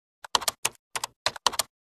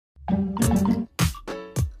Opo,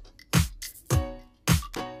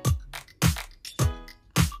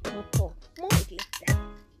 muy bien.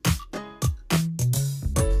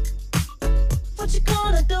 What you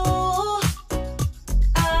gonna do?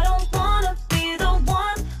 I don't wanna be the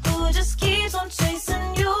one who just keeps on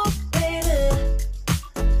chasing you, baby.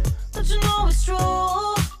 Don't you know it's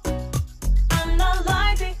true? I'm not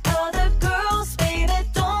like the other girls, baby.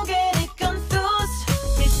 Don't get it confused.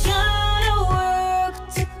 You gotta work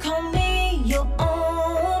to call me your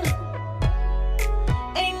own.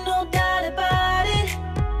 Ain't no doubt about it.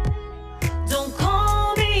 Don't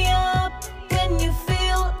call me up when you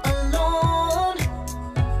feel alone,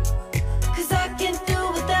 'cause I can't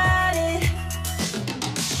do without it.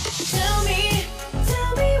 Tell me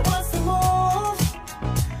what's the move?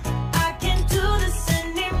 I can't do this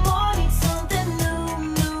anymore. Need something new.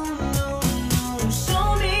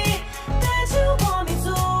 Show me that you want me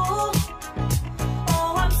to.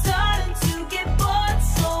 Oh, I'm starting to get bored,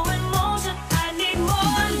 so in motion I need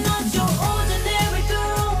more. I'm not your ordinary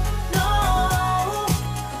girl, no.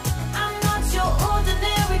 I'm not your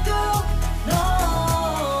ordinary girl, no.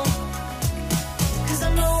 'Cause I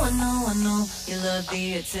know you love the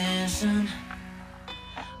attention,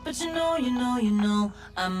 but you know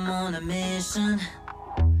I'm on a mission.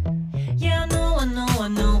 Yeah, I know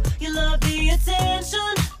you love the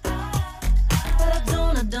attention, but I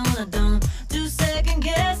don't do second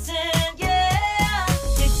guessing. Yeah,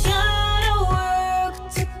 you gotta work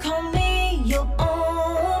to call me your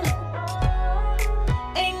own.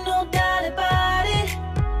 Ain't no doubt about it.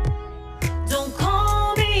 Don't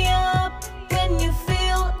call me up when you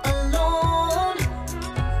feel alone,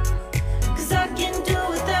 'cause I can do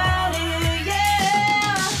without it.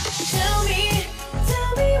 Yeah, tell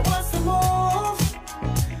me what's the move?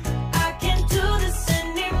 I can't do this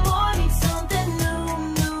anymore. Need something new.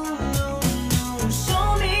 Show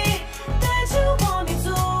me that you want me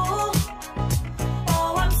to.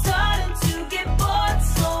 Oh, I'm starting to get bored,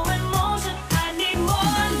 so in motion I need more.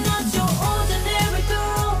 I'm not your ordinary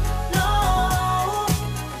girl, no.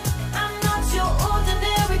 I'm not your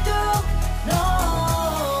ordinary girl, no.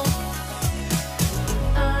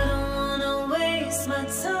 I don't wanna waste my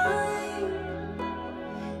time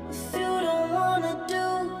if you don't wanna do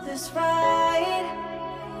this right.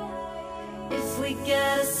 If we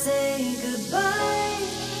gotta say goodbye,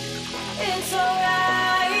 it's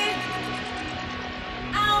alright.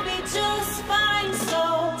 I'll be just fine. So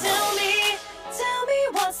tell me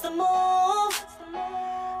what's the move?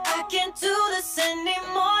 I can't do this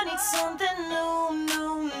anymore. Need something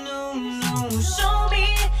new. Show me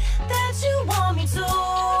that you want me to.